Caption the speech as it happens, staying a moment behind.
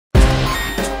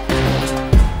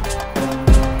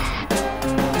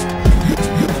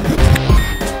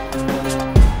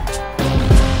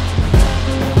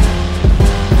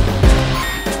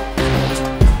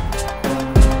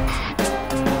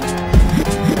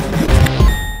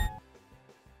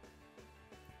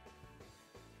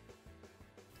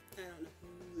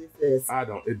this?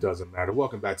 It doesn't matter.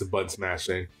 Welcome back to Button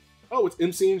Smashing. Oh, it's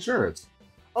MC Insurance.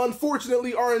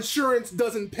 Unfortunately, our insurance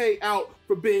doesn't pay out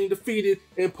for being defeated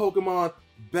in Pokemon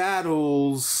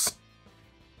battles.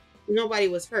 Nobody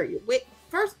was hurt. Wait,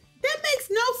 first, that makes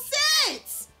no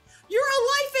sense. You're a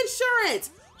life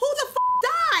insurance. Who the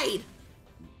died?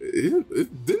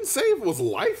 It didn't say it was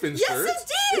life insurance. Yes, it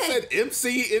did. It said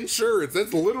MC Insurance.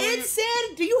 That's literally. It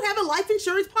said, "Do you have a life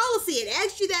insurance policy?" It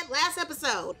asked you that last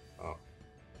episode. Oh.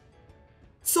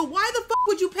 So why the fuck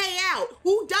would you pay out?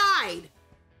 Who died?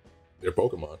 Your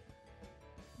Pokemon.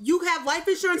 You have life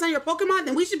insurance on your Pokemon?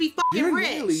 Then we should be fucking You're rich.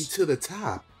 nearly to the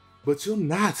top, but you'll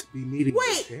not be meeting.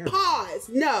 Wait, pause.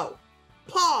 No,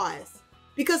 pause.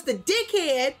 Because the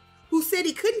dickhead who said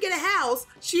he couldn't get a house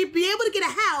should be able to get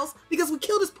a house because we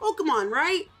killed his Pokemon,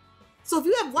 right? So if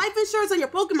you have life insurance on your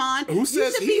Pokemon, who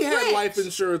says you he had rich. life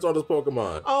insurance on his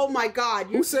Pokemon? Oh my God!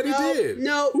 Who said he did?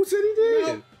 No. Who said he did?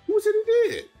 No. Who said he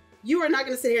did? You are not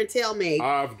going to sit here and tell me.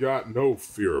 I've got no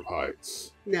fear of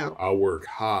heights. No. I work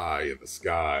high in the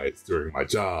skies during my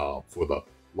job for the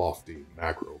lofty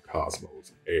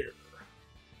macrocosmos air.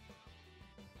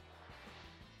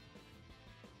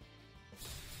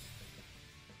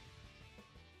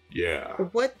 Yeah.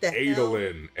 What the hell?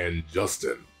 Adolin and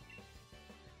Justin.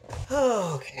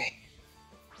 Oh, okay.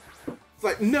 It's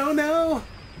like, no.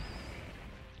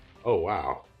 Oh,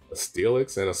 wow. A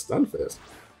Steelix and a Stunfisk.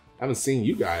 Haven't seen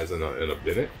you guys in a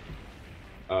minute.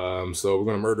 So we're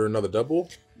gonna murder another double?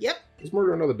 Yep. Let's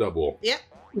murder another double. Yep.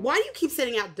 Why do you keep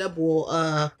sending out double,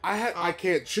 I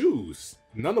can't choose.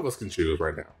 None of us can choose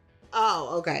right now.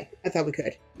 Oh, okay. I thought we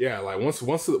could. Yeah, like once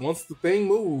the thing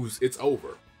moves, it's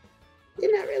over.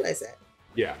 Did not realize that.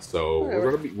 Yeah, so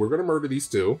Whatever. we're gonna murder these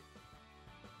two.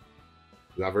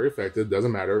 Not very effective,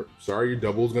 doesn't matter. Sorry, your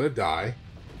double's gonna die.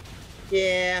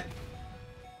 Yeah.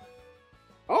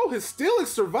 Oh, his Steelix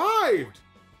survived!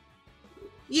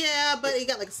 Yeah, but he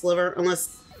got like a sliver,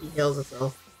 unless he heals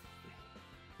himself.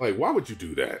 Like, why would you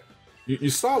do that? You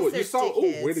saw what you saw.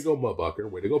 Oh, way to go, Mudbucker.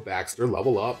 Way to go, Baxter.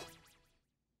 Level up.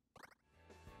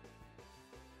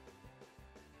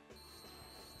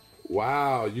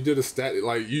 Wow, you did a stat.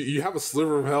 Like, you have a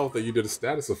sliver of health and you did a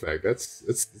status effect. That's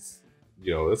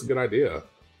a good idea.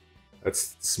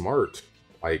 That's smart.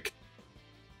 Like,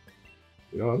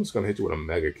 I'm just gonna hit you with a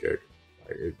mega kick.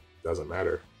 Like, it doesn't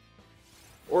matter.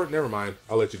 Or never mind.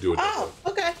 I'll let you do it. Oh,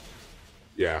 okay.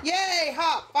 Yeah. Yay,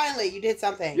 Hop! Finally, you did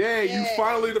something. Yay, you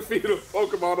finally defeated a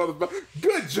Pokemon on the back.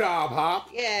 Good job, Hop.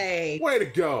 Yay. Way to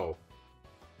go.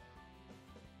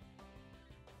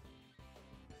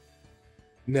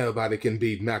 Nobody can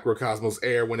beat Macrocosmos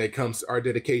Air when it comes to our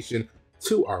dedication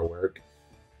to our work.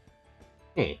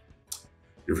 You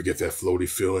ever get that floaty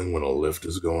feeling when a lift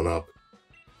is going up?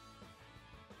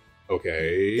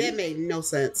 Okay. That made no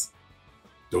sense.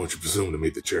 Don't you presume to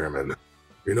meet the chairman.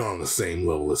 You're not on the same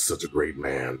level as such a great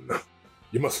man.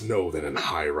 You must know that in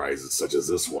high-rises such as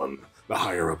this one, the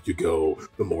higher up you go,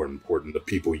 the more important the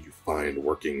people you find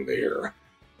working there.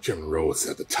 Chairman Rowe is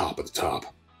at the top of the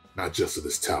top. Not just of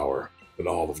this tower, but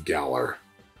all of Galar.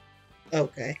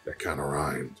 Okay. That kind of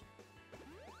rhymed.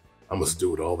 I must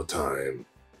do it all the time.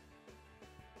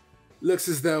 Looks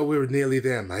as though we're nearly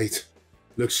there, mate.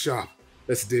 Look sharp.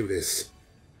 Let's do this.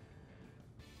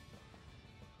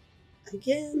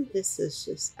 Again, this is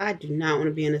just, I do not want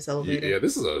to be in this elevator. Yeah,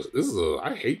 this is a,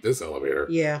 I hate this elevator.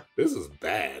 Yeah. This is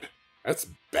bad. That's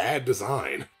bad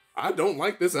design. I don't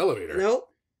like this elevator. Nope.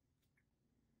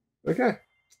 Okay. I'm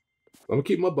gonna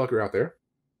keep Mudbucker out there.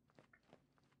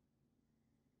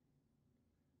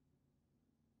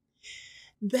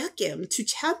 Welcome to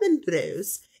Chairman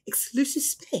Rose exclusive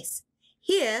space.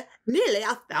 Here, nearly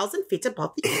 1,000 feet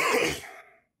above the earth.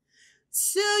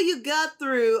 So you got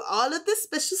through all of the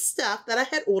special stuff that I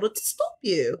had ordered to stop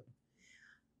you.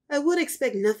 I would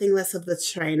expect nothing less of the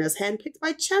trainers handpicked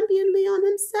by Champion Leon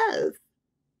himself.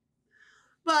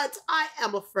 But I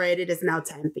am afraid it is now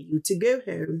time for you to go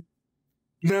home.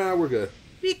 Nah, we're good.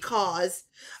 Because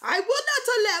I will not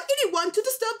allow anyone to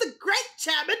disturb the great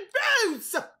Chairman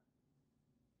Rose!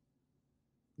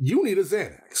 You need a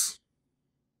Xanax.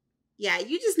 Yeah,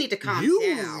 you just need to calm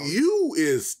down. You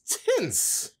is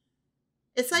tense.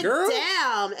 It's like, Girl?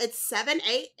 damn, it's 7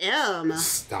 a.m.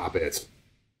 Stop it.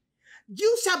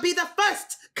 You shall be the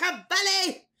first,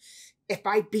 Cavalli! If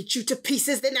I beat you to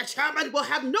pieces, then the chairman will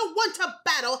have no one to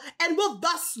battle and will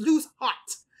thus lose heart.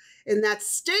 In that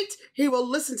state, he will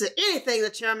listen to anything the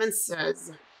chairman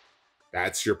says.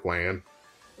 That's your plan?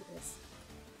 Yes.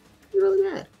 You're really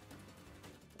mad.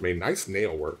 I mean, nice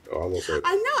nail work, though. I will say that.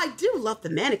 I know, I do love the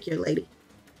manicure lady.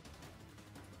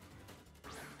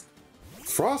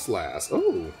 Frostlass.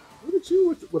 Oh, what did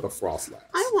you with a Frostlass?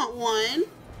 I want one.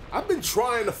 I've been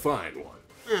trying to find one.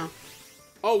 Oh.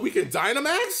 Oh, we can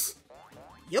Dynamax?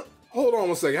 Yep. Hold on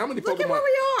one second. How many Look Pokemon? at where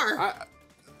we are.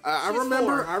 I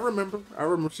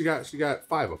remember. She got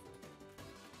 5 of them.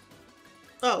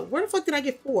 Oh, where the fuck did I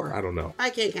get 4? I don't know.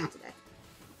 I can't count today.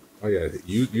 Oh yeah,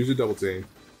 use a double team.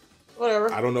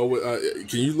 Whatever. I don't know what.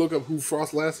 Can you look up who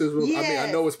Frostlass is? Yeah. I mean,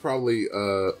 I know it's probably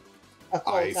A cold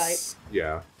ice. type.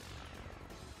 Yeah.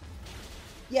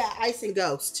 Yeah, ice and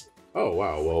ghost. Oh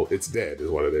wow. Well, it's dead, is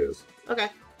what it is. Okay.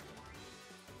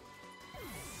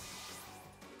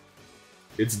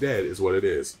 It's dead, is what it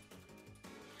is.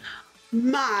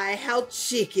 My, how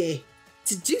cheeky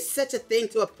to do such a thing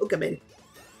to a Pokemon.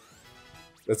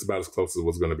 That's about as close as it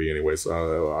was going to be anyway,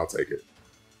 so I'll take it.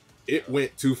 It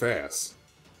went too fast.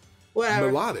 Whatever.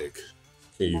 Melodic.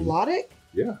 Melodic?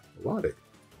 Yeah, melodic.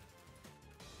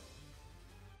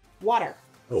 Water.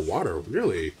 Oh, water,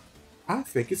 really? I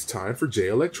think it's time for J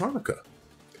Electronica.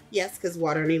 Yes, because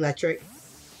water and electric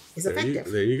is effective.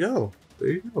 There you go. There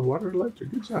you go. Water and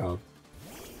electric. Good job.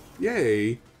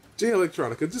 Yay. J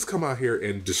Electronica, just come out here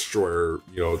and destroy her,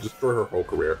 destroy her whole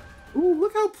career. Ooh,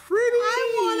 look how pretty!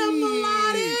 I want a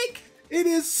melodic! It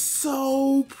is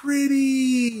so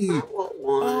pretty! I want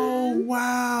one. Oh,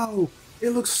 wow! It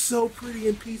looks so pretty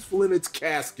and peaceful in its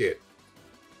casket.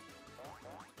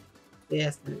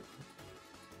 Yes.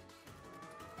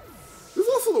 There's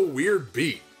also a weird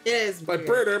beat. It is Like,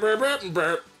 weird.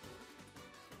 burp.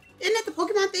 Isn't that the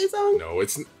Pokemon theme song? No,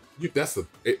 it's... that's the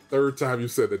 3rd time you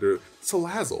said that.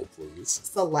 Salazzle, please.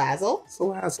 Salazzle?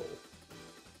 Salazzle.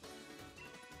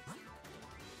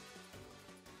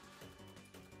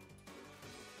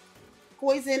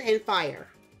 Poison and fire.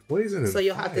 Poison and So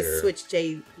you'll have to fire. switch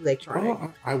J Electronic.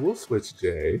 Oh, I will switch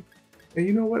J. And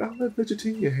you know what? I'll let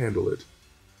Vegetania handle it.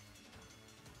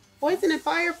 Poison and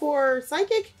fire for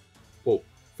psychic? Well,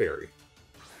 fairy.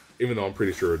 Even though I'm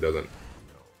pretty sure it doesn't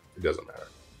matter.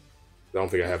 I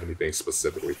don't think I have anything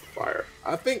specifically for fire.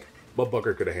 I think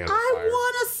Buttbucker could have handled fire. I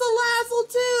want a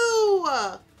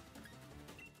Salazzle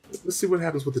too! Let's see what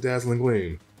happens with the Dazzling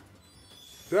Gleam.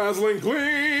 Dazzling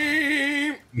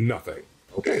Gleam! Nothing.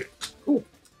 Okay, cool.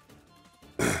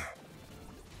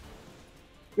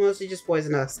 Mostly just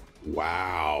poison us.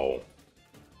 Wow.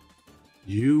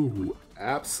 You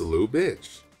absolute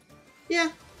bitch.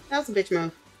 Yeah, that was a bitch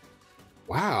move.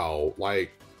 Wow,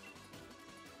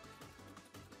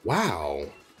 wow.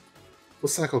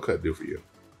 What's Psycho Cut do for you?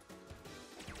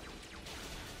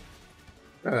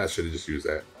 I should have just used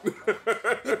that.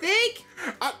 You think?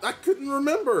 I couldn't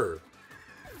remember.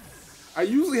 I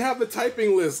usually have the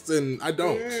typing list and I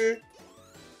don't. You're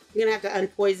gonna have to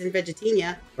unpoison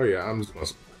Vegetania. Oh yeah, I'm just gonna...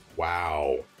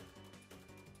 Wow.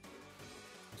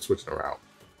 Switching around.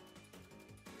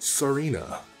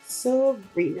 Serena.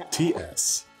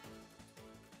 TS.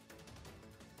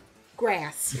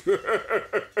 Grass.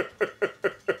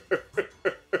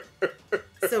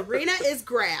 Serena is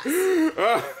grass. Come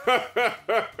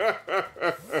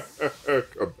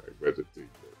back, Vegetania.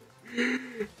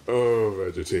 Oh,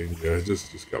 Vegetania,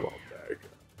 just come on back.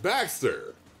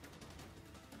 Baxter.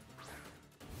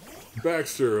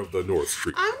 Baxter of the North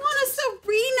Street. I want a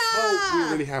Serena. Oh, we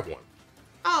already have one.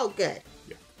 Oh, good.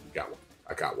 Yeah, we got one.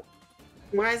 I got one.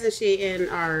 Why isn't she in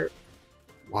our...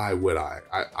 Why would I?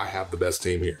 I have the best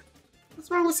team here. What's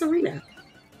wrong with Serena?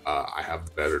 I have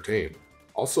the better team.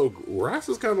 Also, grass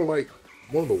is kind of like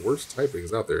one of the worst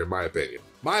typings out there, in my opinion.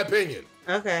 My opinion.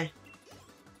 Okay.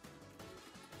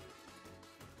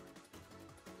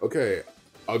 Okay,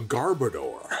 a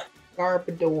Garbodor.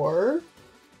 Garbodor.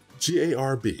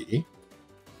 Garbo.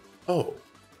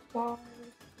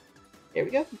 There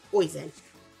we go. Poison.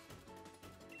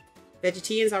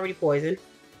 Vegetian's already poisoned.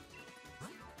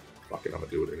 Fuck it, I'm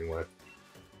gonna do it anyway.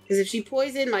 Because if she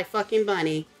poisoned my fucking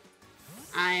bunny,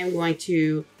 I am going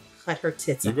to cut her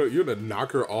tits off. You're gonna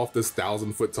knock her off this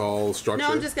 1,000-foot tall structure?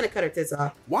 No, I'm just going to cut her tits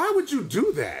off. Why would you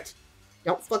do that?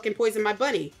 Don't fucking poison my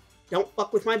bunny. Don't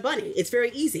fuck with my bunny. It's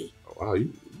very easy. Oh, wow,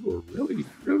 you were really,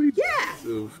 really Yeah.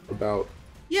 defensive about...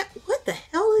 Yeah, what the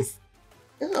hell is...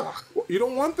 Ugh. You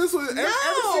don't want this one? No.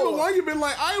 Every single one you've been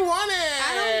like, I want it!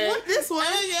 I don't want this one.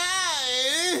 Oh,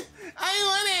 yeah. I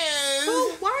want it!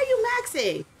 Who? Why are you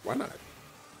maxing? Why not?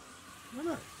 Why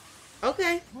not?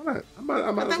 Okay. Why not? I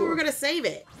thought we were going to save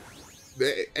it.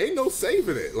 There ain't no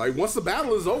saving it. Like, once the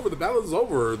battle is over, the battle is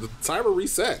over. The timer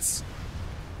resets.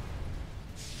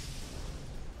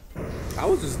 I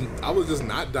was just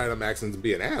not Dynamaxing to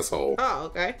be an asshole. Oh,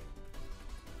 okay.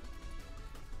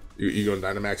 You gonna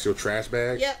Dynamax your trash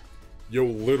bag? Yep. Your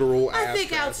literal ass I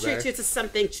think I'll trash treat bag? you to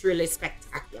something truly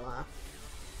spectacular.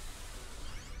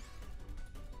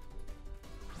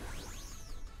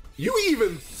 You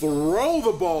even throw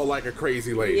the ball like a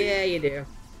crazy lady. Yeah, you do.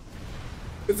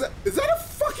 Is that a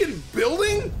fucking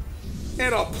building?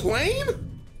 And a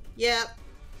plane? Yep.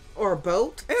 Or a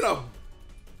boat. And a...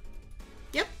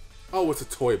 Yep. Oh, it's a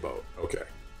toy boat. Okay.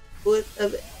 With a...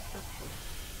 Okay.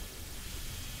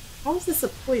 How is this a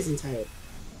poison type?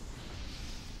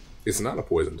 It's not a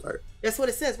poison type. That's what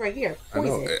it says right here.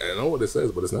 Poison. I know what it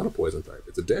says, but it's not a poison type.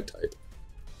 It's a dead type.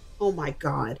 Oh my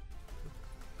god.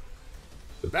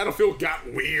 The battlefield got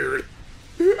weird.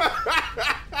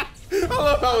 I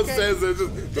love how it says it.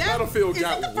 Just, the battlefield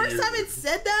got weird. Is that the first time it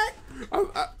said that?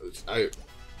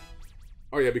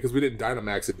 Oh yeah, because we didn't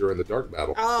Dynamax it during the Dark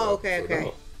Battle. Oh, okay.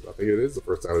 No, I think it is the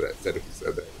first time that technically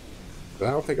said that. But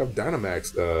I don't think I've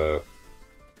Dynamaxed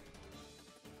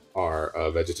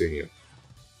our Vegetarian.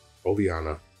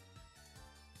 Oleana.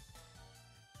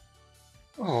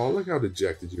 Oh, look how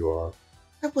dejected you are.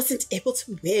 I wasn't able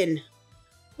to win.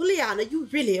 Oleana, you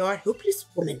really are a hopeless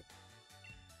woman.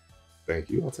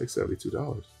 Thank you. I'll take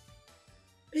 $72.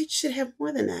 But you should have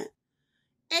more than that.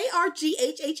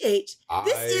 ARGHHH.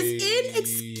 This is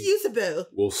inexcusable.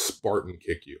 Will Spartan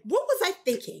kick you? What was I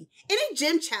thinking? Any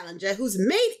gym challenger who's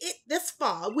made it this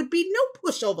far would be no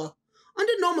pushover.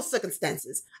 Under normal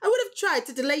circumstances, I would have tried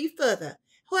to delay you further.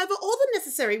 However, all the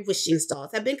necessary wishing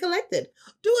stars have been collected.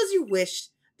 Do as you wish.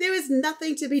 There is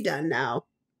nothing to be done now.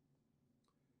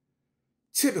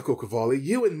 Typical Cavalli,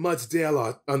 you and Mudsdale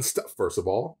are unstuck. First of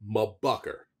all,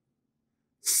 Mabucker.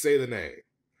 Say the name.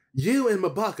 You and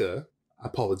Mabucker,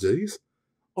 apologies,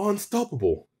 are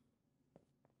unstoppable.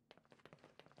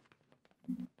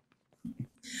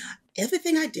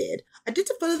 Everything I did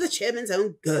to follow the chairman's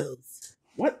own goals.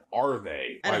 What are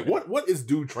they? Like, what is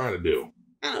dude trying to do?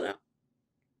 I don't know.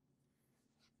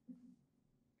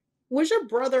 Was your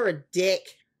brother a dick?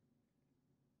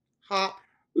 Hop.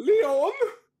 Leon,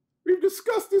 we've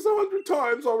discussed this 100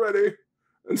 times already,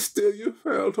 and still you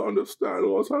fail to understand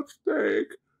what's at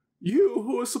stake. You,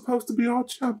 who is supposed to be our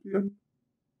champion.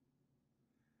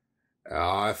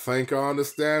 I think I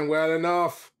understand well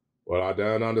enough. What I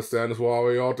don't understand is why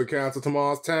we ought to cancel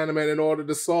tomorrow's tournament in order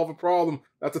to solve a problem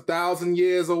that's 1,000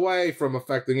 years away from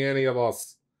affecting any of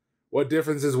us. What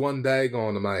difference is one day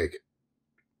going to make?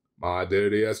 My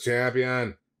duty as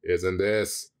champion isn't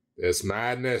this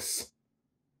madness.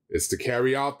 It's to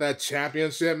carry out that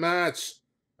championship match.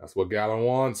 That's what Gallon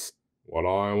wants, what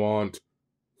I want.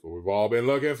 What we've all been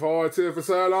looking forward to for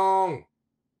so long.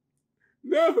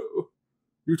 No,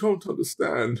 you don't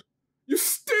understand. You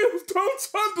still don't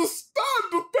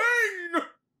understand a thing!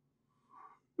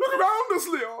 Look around us,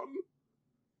 Leon.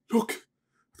 Look,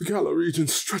 the Gala region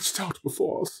stretched out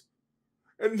before us.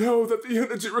 And know that the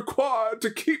energy required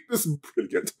to keep this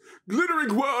brilliant,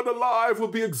 glittering world alive will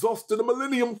be exhausted a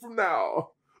millennium from now.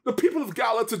 The people of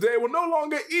Gala today will no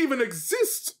longer even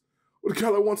exist. What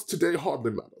Gala wants today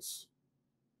hardly matters.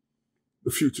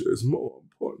 The future is more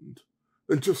important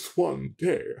than just one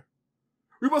day.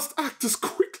 We must act as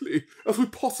quickly as we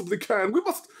possibly can. We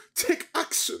must take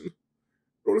action in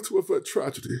order to avert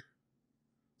tragedy,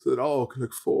 so that all can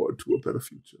look forward to a better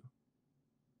future.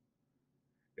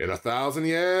 In 1,000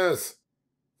 years.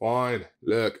 Fine.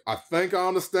 Look, I think I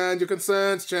understand your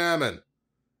concerns, Chairman.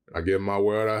 I give my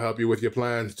word I'll help you with your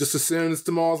plans just as soon as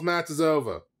tomorrow's match is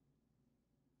over.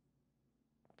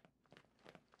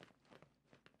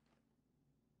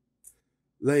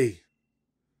 Lee,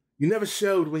 you never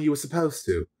showed when you were supposed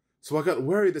to, so I got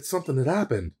worried that something had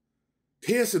happened.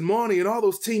 Pierce and Marnie and all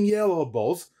those Team Yellow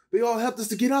balls, they all helped us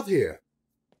to get up here.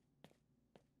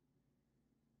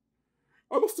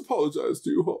 I must apologize to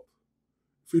you, Hop,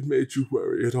 if it made you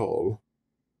worry at all.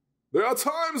 There are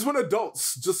times when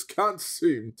adults just can't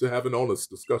seem to have an honest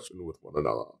discussion with one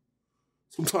another.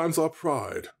 Sometimes our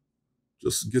pride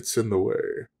just gets in the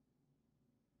way.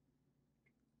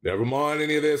 Never mind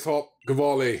any of this, Hop,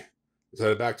 Cavalli. Let's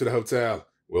head back to the hotel.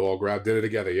 We'll all grab dinner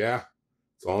together, yeah?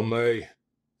 It's on me.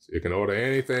 So you can order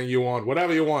anything you want,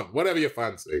 whatever you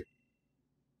fancy.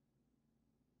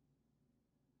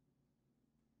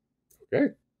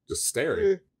 Okay, just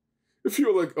staring. If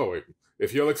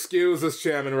you'll excuse us,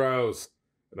 Chairman Rose,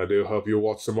 and I do hope you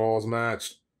watch tomorrow's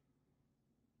match.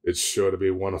 It's sure to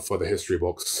be one for the history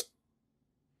books.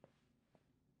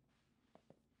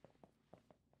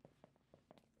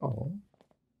 Oh.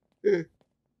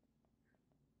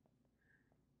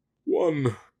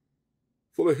 One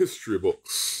for the history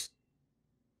books.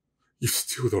 You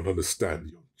still don't understand,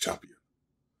 young champion.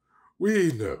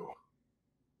 We know.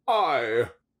 I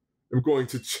am going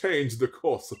to change the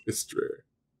course of history.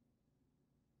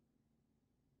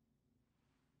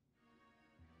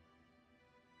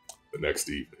 The next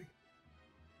evening.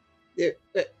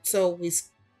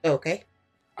 Okay.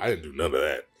 I didn't do none of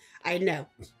that. I know.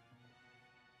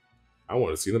 I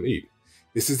want to see them eat.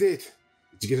 This is it.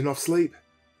 Did you get enough sleep?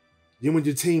 You and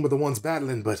your team are the ones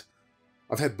battling, but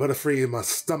I've had Butterfree in my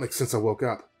stomach since I woke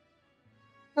up.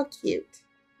 How cute.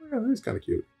 Well, he's kind of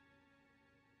cute.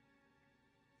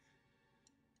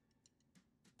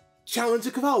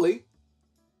 Challenger Cavalli.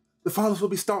 The finals will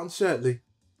be starting shortly.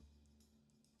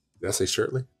 Did I say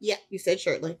shortly? Yeah, you said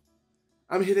shortly.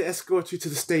 I'm here to escort you to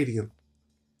the stadium.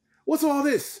 What's all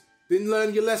this? Didn't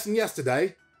learn your lesson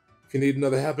yesterday? If you need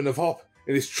another helping of hop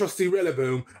in this trusty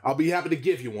Rillaboom, I'll be happy to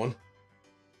give you one.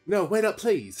 No, wait up,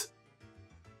 please.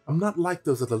 I'm not like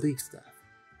those other league staff.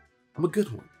 I'm a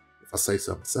good one, if I say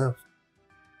so myself.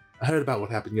 I heard about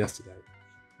what happened yesterday.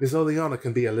 Miss Oleana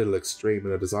can be a little extreme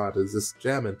in her desire to resist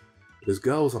jamming, but as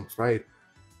goes, I'm afraid.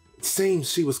 It seems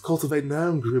she was cultivating her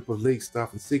own group of league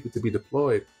staff in secret to be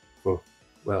deployed for,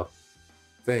 well,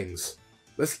 things.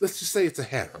 Let's just say it's a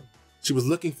harem. She was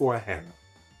looking for a harem.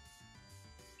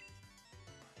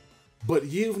 But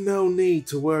you've no need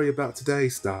to worry about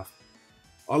today's stuff.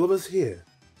 All of us here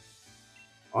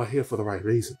are here for the right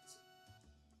reasons.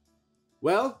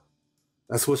 Well,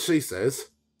 that's what she says.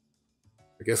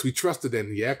 I guess we trust her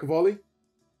then, yeah, Cavalli?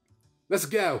 Let's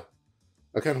go.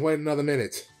 I can't wait another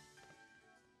minute.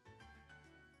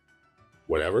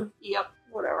 Whatever? Yep,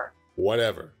 whatever.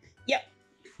 Whatever. Yep.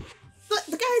 But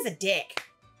the guy's a dick.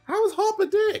 How is Hop a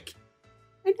dick?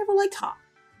 I never liked Hop.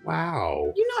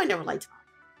 Wow. You know I never liked Hop.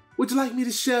 Would you like me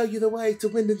to show you the way to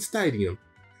Wyndon Stadium?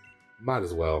 Might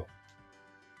as well.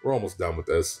 We're almost done with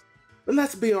this. But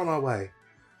let's be on our way.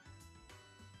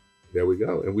 There we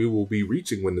go. And we will be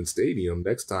reaching Wyndon Stadium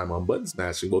next time on Button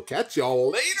Smashing. We'll catch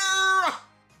y'all later!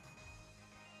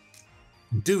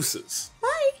 Deuces.